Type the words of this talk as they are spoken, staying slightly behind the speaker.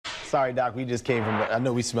Sorry, Doc. We just came from. I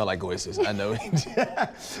know we smell like oysters. I know.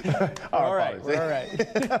 All right. We're all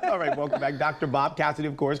right. All right. Welcome back, Dr. Bob Cassidy,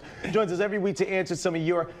 of course, joins us every week to answer some of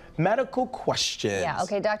your medical questions. Yeah.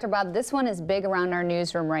 Okay, Dr. Bob. This one is big around our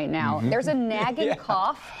newsroom right now. There's a nagging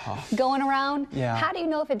cough going around. Yeah. How do you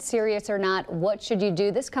know if it's serious or not? What should you do?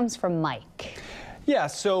 This comes from Mike. Yeah,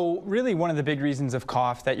 so really one of the big reasons of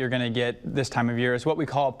cough that you're going to get this time of year is what we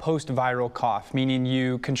call post-viral cough, meaning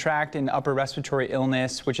you contract an upper respiratory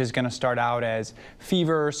illness, which is going to start out as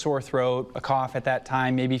fever, sore throat, a cough at that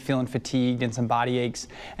time, maybe feeling fatigued and some body aches.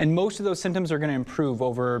 And most of those symptoms are going to improve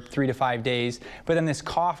over 3 to 5 days, but then this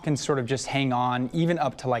cough can sort of just hang on even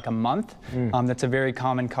up to like a month. That's a very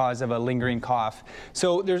common cause of a lingering cough.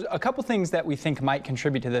 So there's a couple things that we think might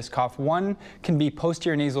contribute to this cough. One can be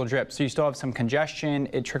posterior nasal drip, so you still have some congestion.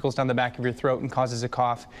 It trickles down the back of your throat and causes a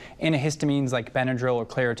cough. Antihistamines like Benadryl or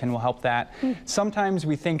Claritin will help that. Sometimes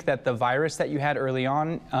we think that the virus that you had early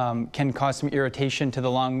on can cause some irritation to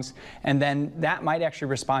the lungs, and then that might actually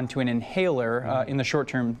respond to an inhaler in the short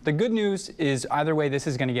term. The good news is either way, this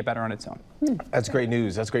is going to get better on its own. That's great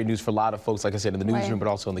news. That's great news for a lot of folks, like I said, in the newsroom, but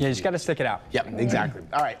also in the community. You just got to stick it out. Yeah, exactly.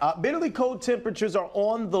 All right. Bitterly cold temperatures are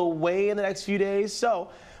on the way in the next few days, so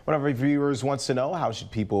one of our viewers wants to know, how should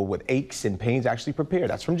people with aches and pains actually prepare?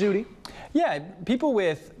 That's from Judy. Yeah, people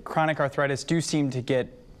with chronic arthritis do seem to get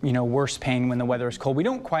worse pain when the weather is cold. We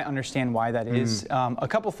don't quite understand why that is. A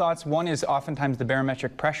couple thoughts. One is oftentimes the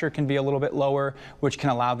barometric pressure can be a little bit lower, which can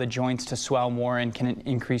allow the joints to swell more and can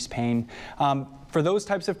increase pain. For those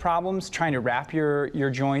types of problems, trying to wrap your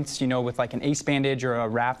joints, with like an ace bandage or a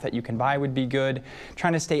wrap that you can buy would be good.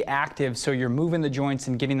 Trying to stay active so you're moving the joints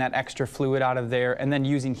and getting that extra fluid out of there, and then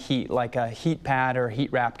using heat, like a heat pad or a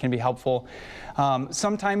heat wrap can be helpful.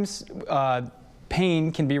 Sometimes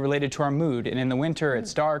pain can be related to our mood, and in the winter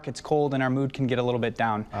it's dark, it's cold, and our mood can get a little bit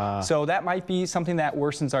down. So that might be something that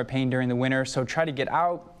worsens our pain during the winter. So try to get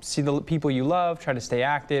out, see the people you love, try to stay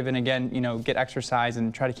active, and again, get exercise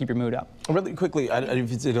and try to keep your mood up. Really quickly,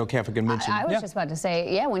 if it's okay if I can mention. I was just about to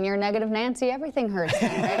say, yeah, when you're negative Nancy, everything hurts.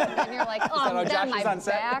 Then, right? And you're like, oh, then my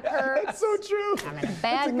back hurts. That's so true. I'm in a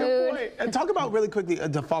bad mood. And talk about really quickly,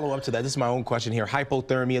 to follow up to that, this is my own question here,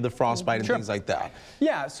 hypothermia, the frostbite, and things like that.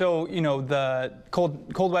 Yeah, so the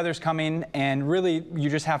cold weather's coming, and really you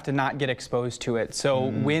just have to not get exposed to it. So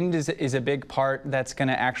wind is a big part that's going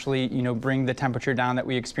to actually bring the temperature down that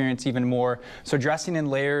we experience even more. So dressing in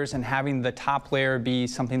layers and having the top layer be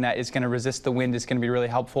something that is going to resist the wind is going to be really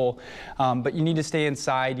helpful. But you need to stay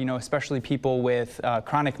inside, especially people with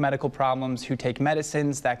chronic medical problems who take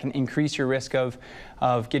medicines that can increase your risk of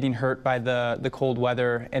getting hurt by the cold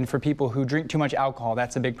weather. And for people who drink too much alcohol,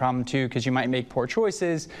 that's a big problem too, because you might make poor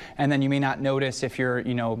choices and then you may not notice if your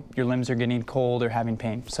limbs are getting cold or having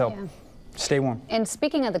pain. So stay warm. And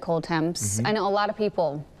speaking of the cold temps, I know a lot of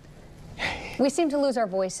people, we seem to lose our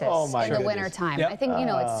voices in the winter time. I think,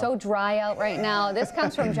 it's so dry out right now. This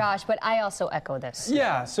comes from Josh, but I also echo this.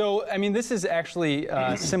 Yeah, so, I mean, this is actually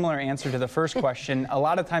a similar answer to the first question. A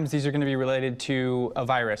lot of times these are going to be related to a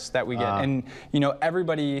virus that we get. And,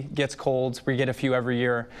 everybody gets colds. We get a few every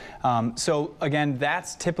year. So, again,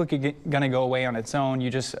 that's typically going to go away on its own.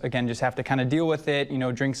 You just have to kind of deal with it,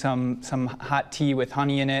 drink some hot tea with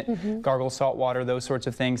honey in it, gargle salt water, those sorts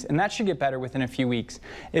of things. And that should get better within a few weeks.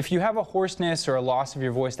 If you have a hoarseness or a loss of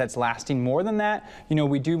your voice that's lasting more than that,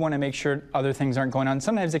 we do want to make sure other things aren't going on.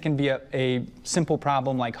 Sometimes it can be a simple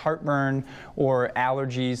problem like heartburn or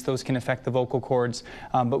allergies. Those can affect the vocal cords.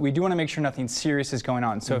 But we do want to make sure nothing serious is going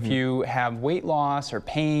on. So if you have weight loss or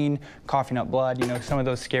pain, coughing up blood, some of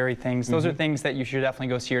those scary things, those are things that you should definitely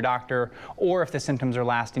go see your doctor. Or if the symptoms are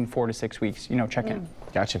lasting 4 to 6 weeks, check in.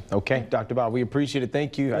 Gotcha. Okay, Dr. Bob, we appreciate it.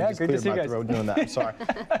 Thank you. Yeah, I just cleared my throat doing that. I'm sorry.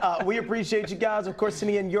 We appreciate you guys. Of course,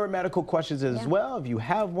 sending in your medical questions as well. If you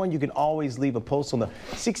have one, you can always leave a post on the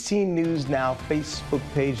 16 News Now Facebook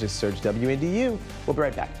page. Just search WNDU. We'll be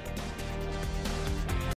right back.